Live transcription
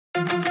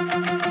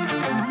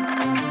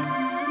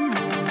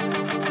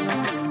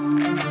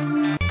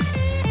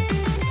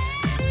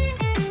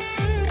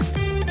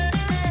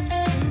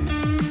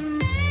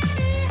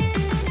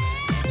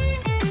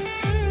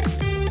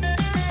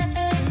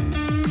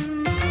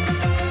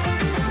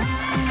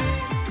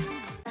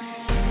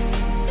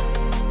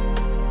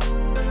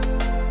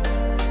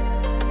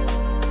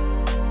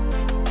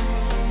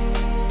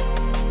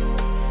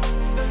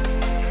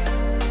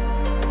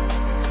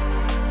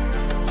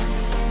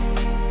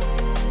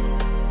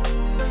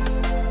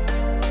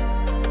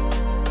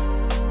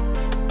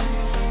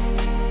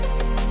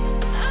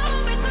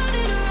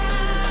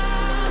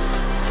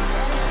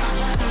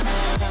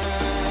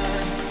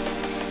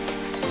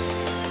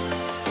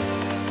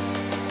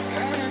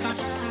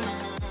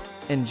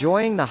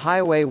enjoying the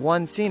Highway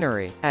 1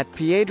 scenery, at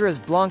Piedras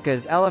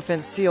Blancas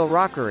Elephant Seal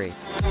Rockery.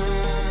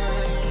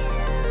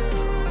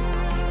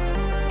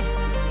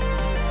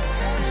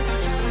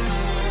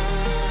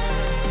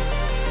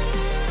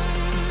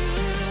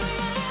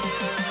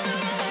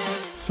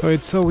 So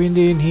it's so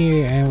windy in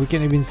here and we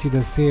can't even see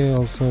the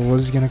sail, so we're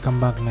just gonna come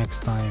back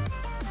next time.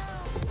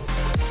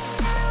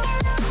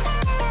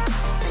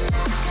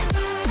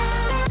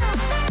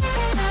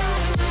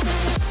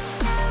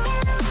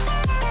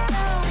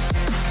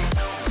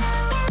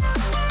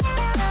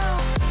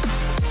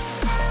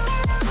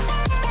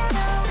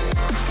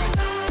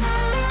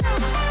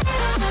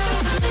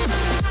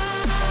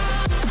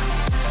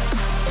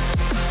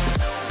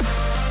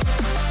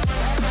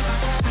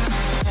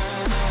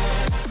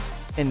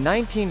 In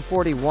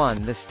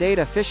 1941 the state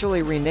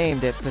officially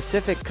renamed it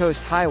Pacific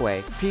Coast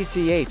Highway,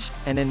 PCH,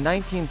 and in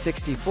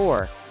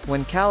 1964,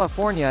 when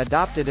California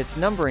adopted its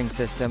numbering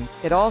system,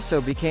 it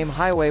also became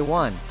Highway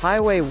 1.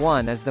 Highway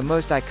 1 is the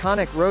most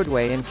iconic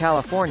roadway in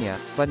California,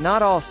 but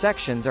not all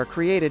sections are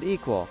created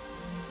equal.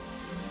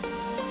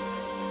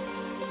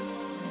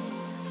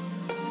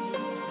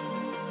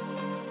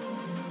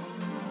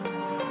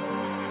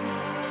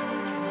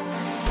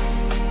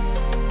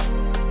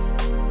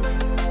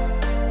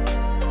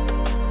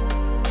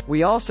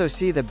 We also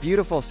see the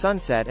beautiful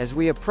sunset as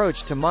we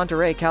approach to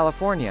Monterey,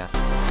 California.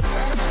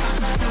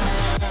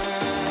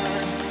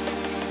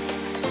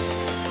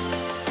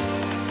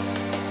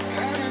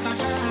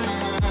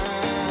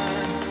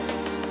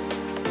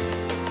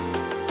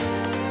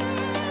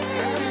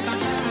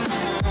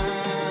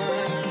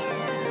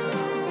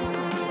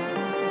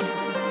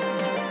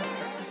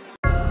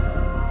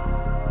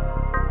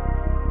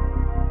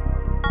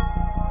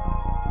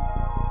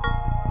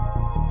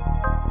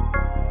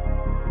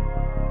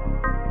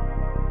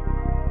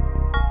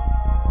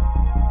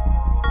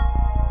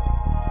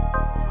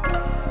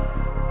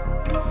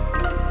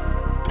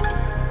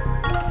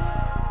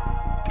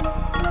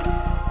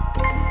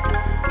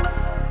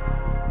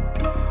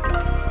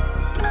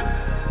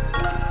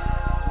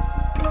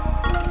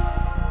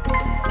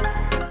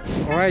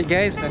 Alright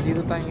guys,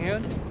 nandito tayo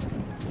ngayon.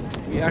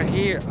 We are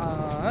here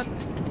at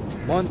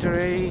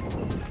Monterey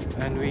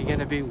and we're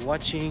gonna be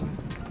watching,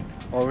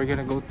 or we're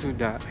gonna go to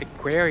the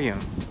aquarium.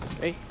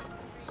 Okay,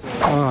 so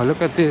oh, look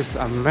at this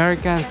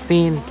American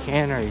Thin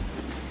Cannery.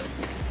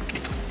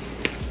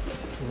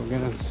 We're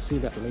gonna see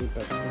that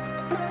later.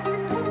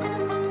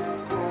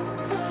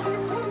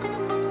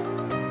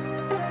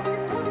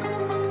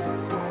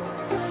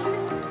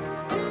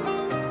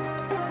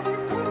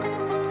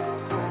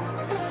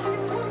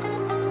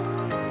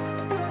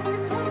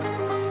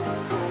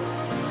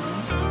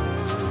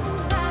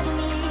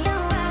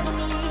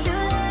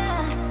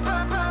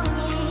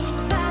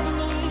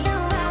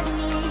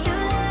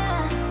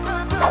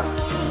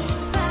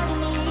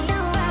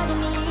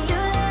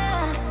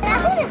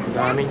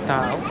 Daming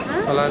tao.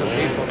 It's a lot of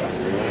people.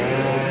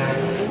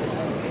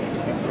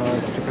 So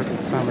it's because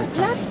it's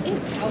summertime.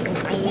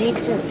 I need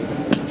to.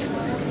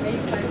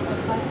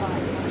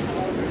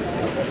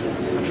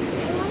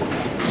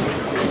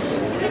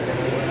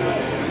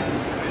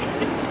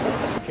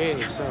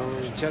 Okay, so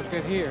we just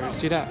got here.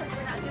 See that?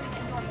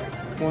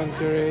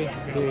 Monterey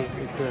Bay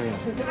Aquarium.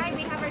 Hi,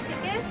 we have our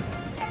tickets.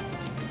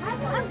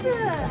 That's awesome.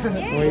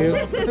 How are you?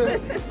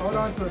 Hold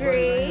on to it.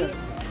 Great.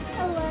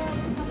 Hello.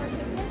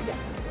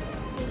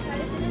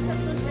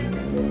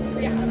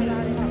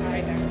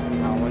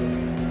 Bawal.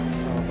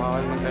 So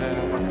bawal magdala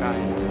ng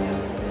pagkain.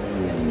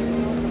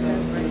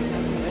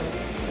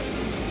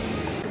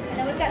 And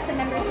then we've got some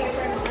members here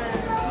from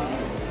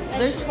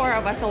There's 4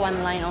 of us, so one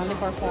line only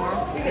for 4.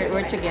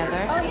 We're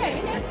together. Oh yeah,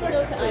 you can still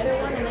go to either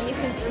one and then you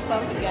can group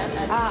up again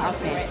as you Ah, choose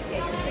the okay. right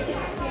date.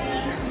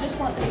 You just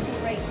want them to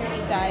right here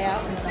to die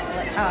out and then I'll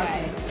let you Oh, guys.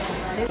 okay.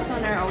 This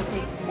one are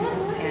okay.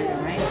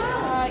 And right?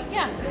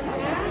 Yeah.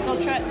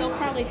 They'll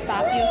probably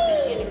stop you if they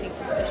see anything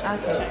suspicious.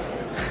 Okay. Check.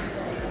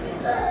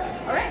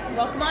 Alright,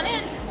 welcome on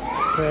in.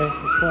 Okay,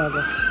 let's go on.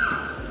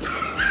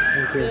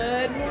 Thank you.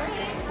 Good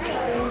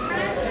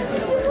morning.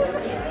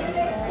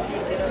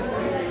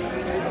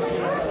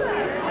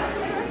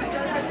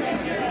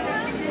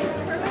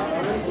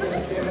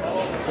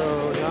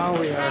 So now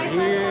we are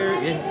here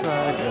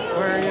inside the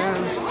aquarium.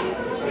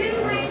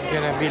 We're just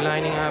gonna be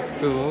lining up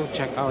to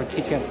check our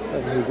tickets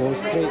and we go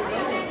straight.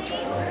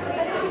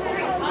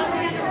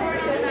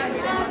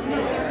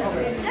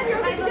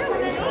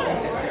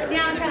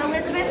 down to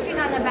Elizabeth. She's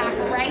on the back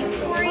right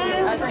for you.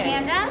 For Okay.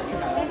 Amanda.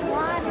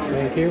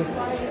 Thank you.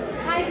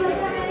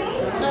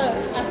 Hi,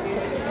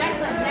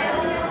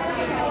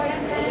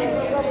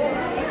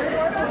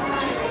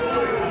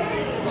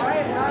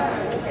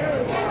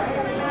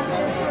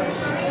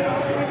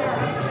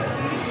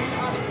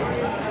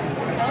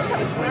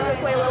 Squeeze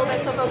this way a little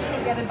bit so folks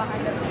can get in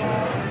behind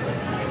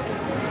us.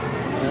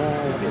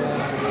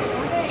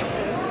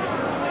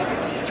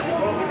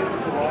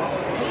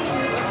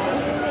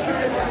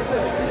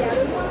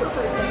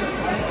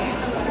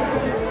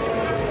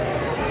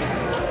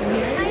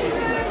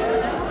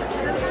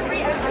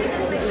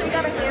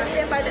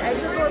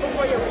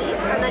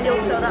 and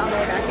you'll show that on the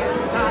way back here.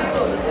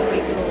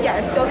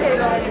 Yeah, it's okay to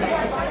go anyway.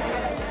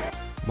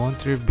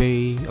 Monterey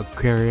Bay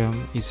Aquarium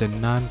is a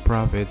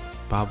non-profit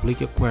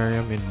public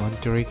aquarium in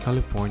Monterey,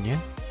 California,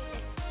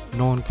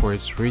 known for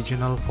its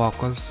regional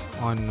focus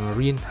on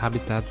marine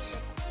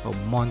habitats of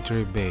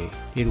Monterey Bay.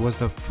 It was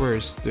the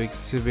first to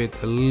exhibit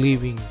a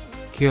living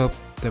kelp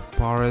the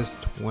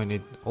forest when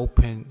it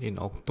opened in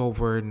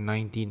October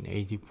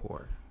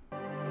 1984.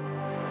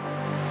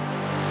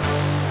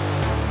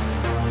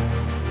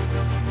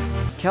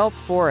 Kelp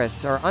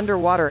forests are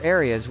underwater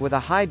areas with a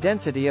high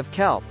density of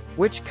kelp,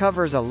 which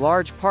covers a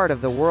large part of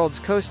the world's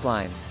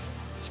coastlines.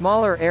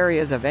 Smaller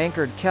areas of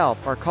anchored kelp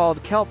are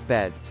called kelp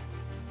beds.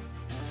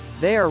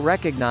 They are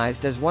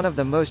recognized as one of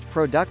the most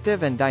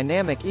productive and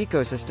dynamic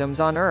ecosystems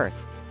on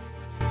Earth.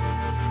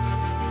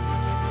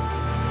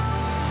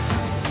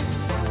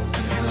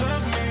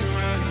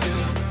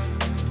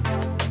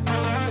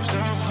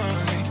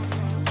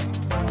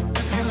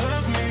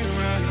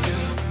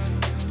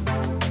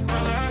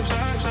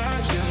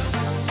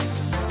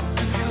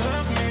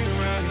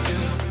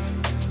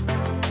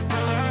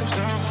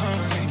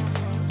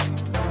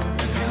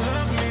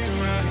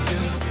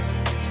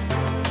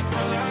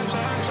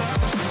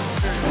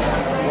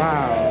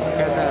 Wow, look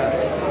at that.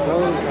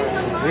 Those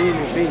are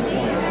really big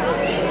ones.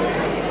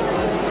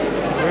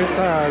 There's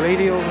a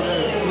lady over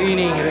there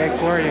cleaning the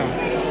aquarium.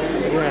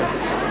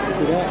 Yeah,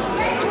 see that?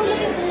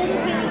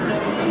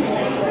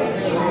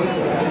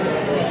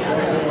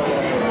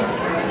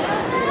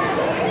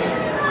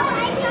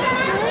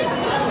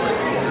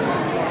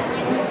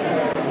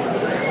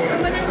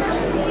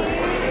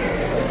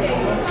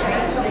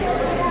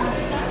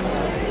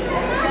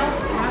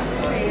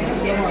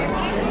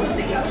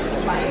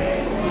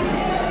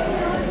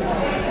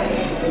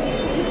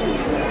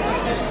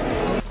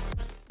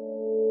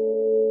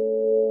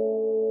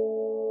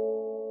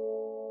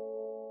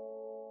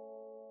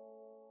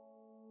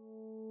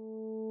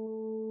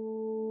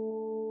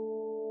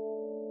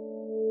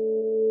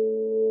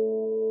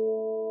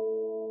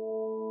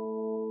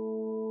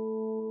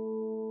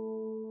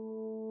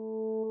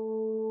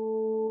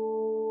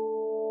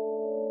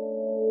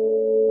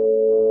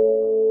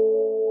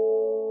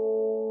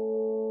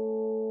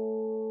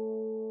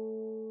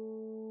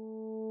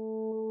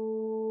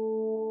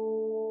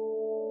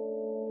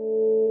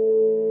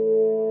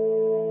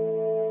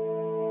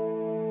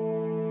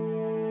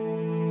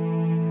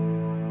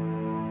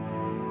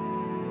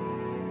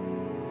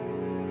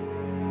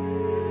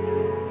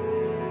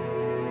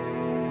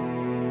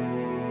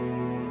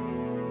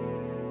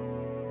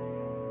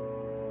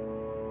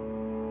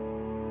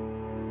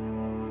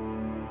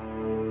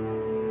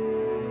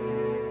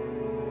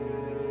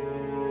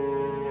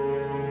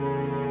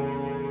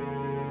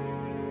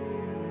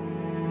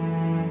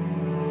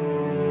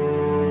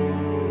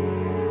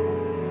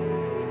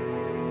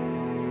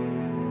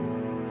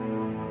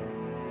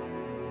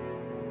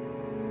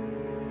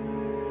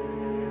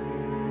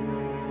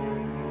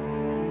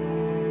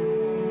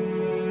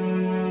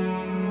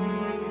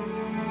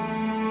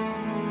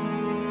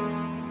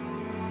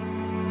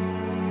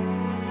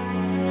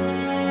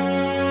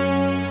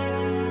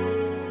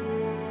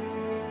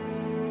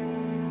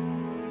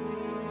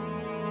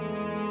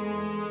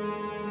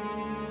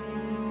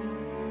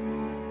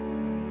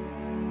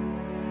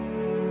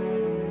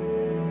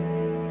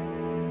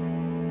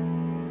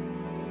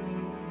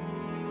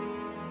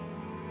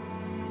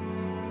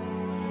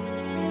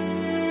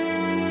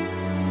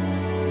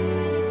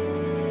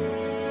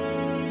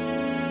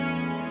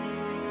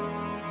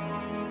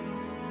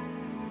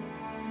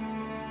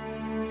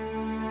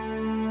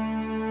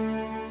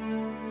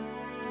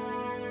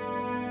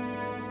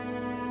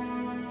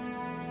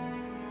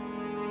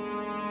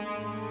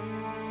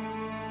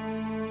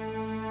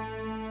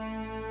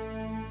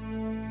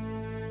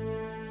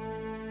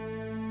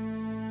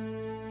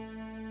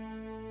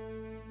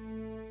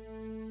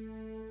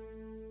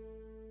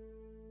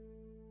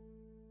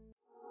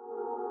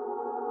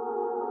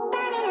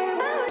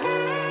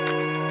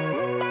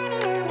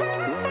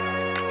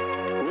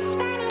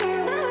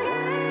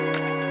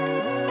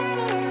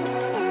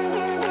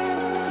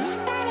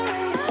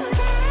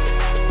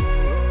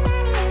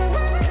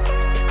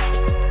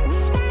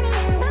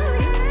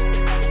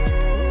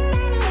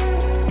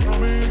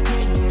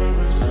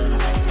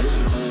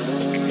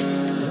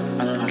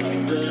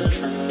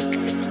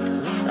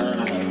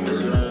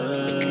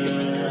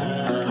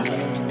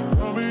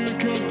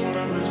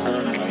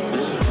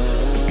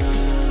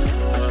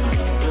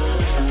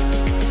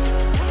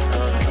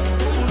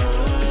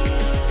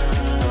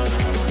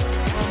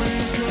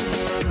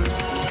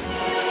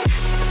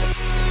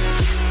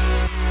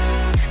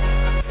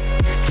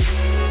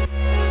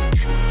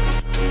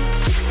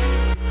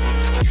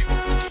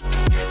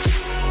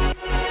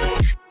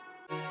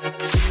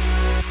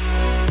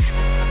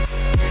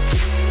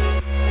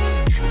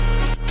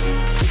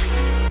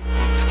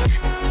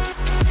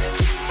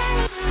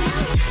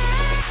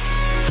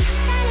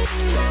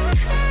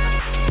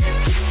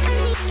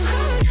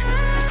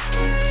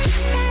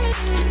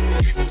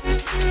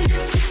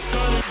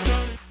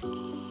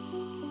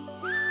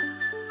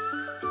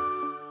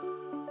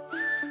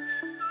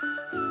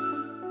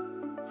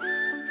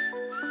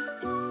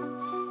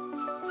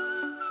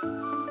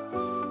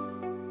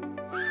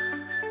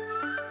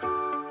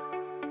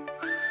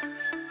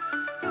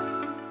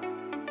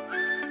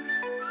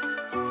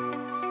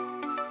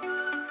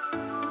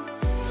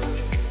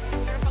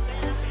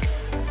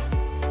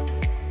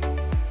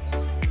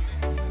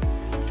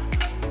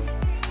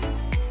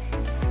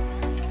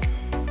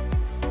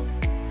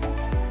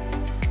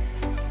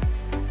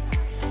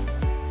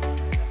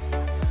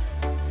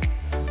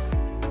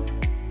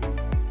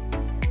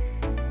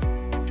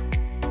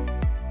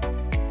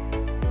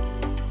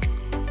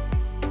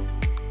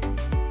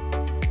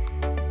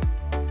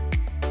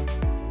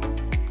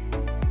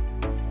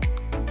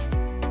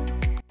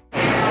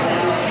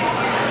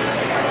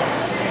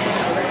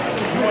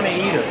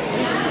 eater.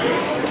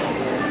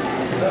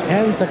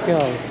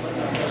 Tentacles.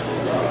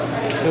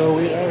 So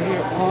we are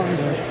here on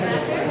the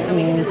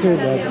into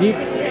the deep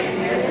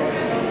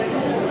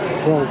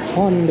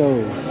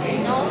profundo.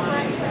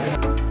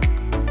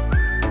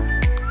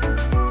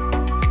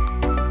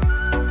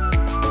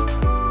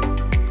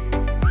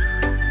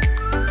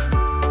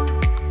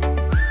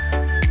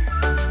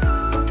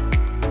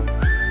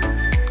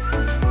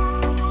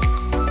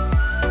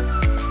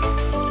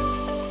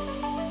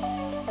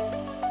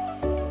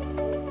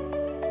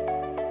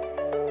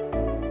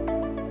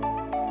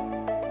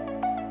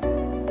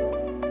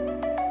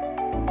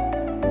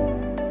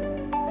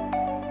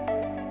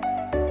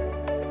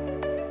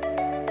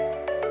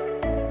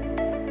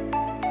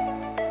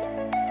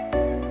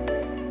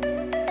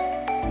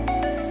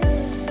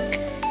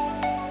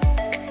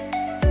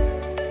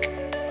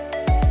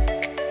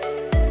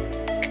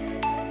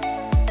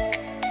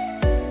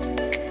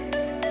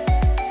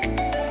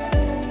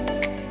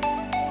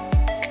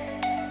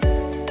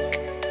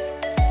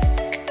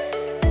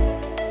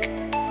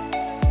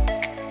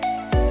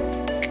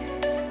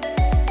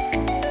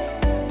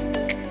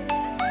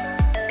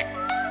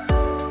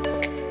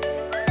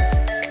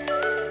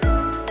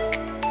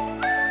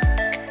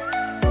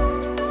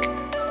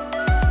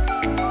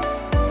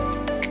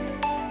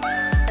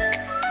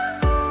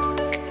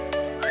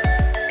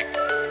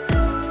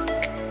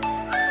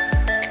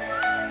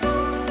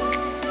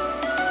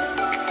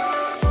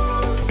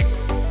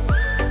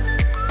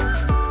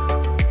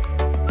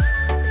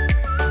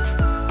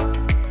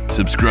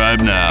 Subscribe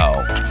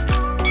now.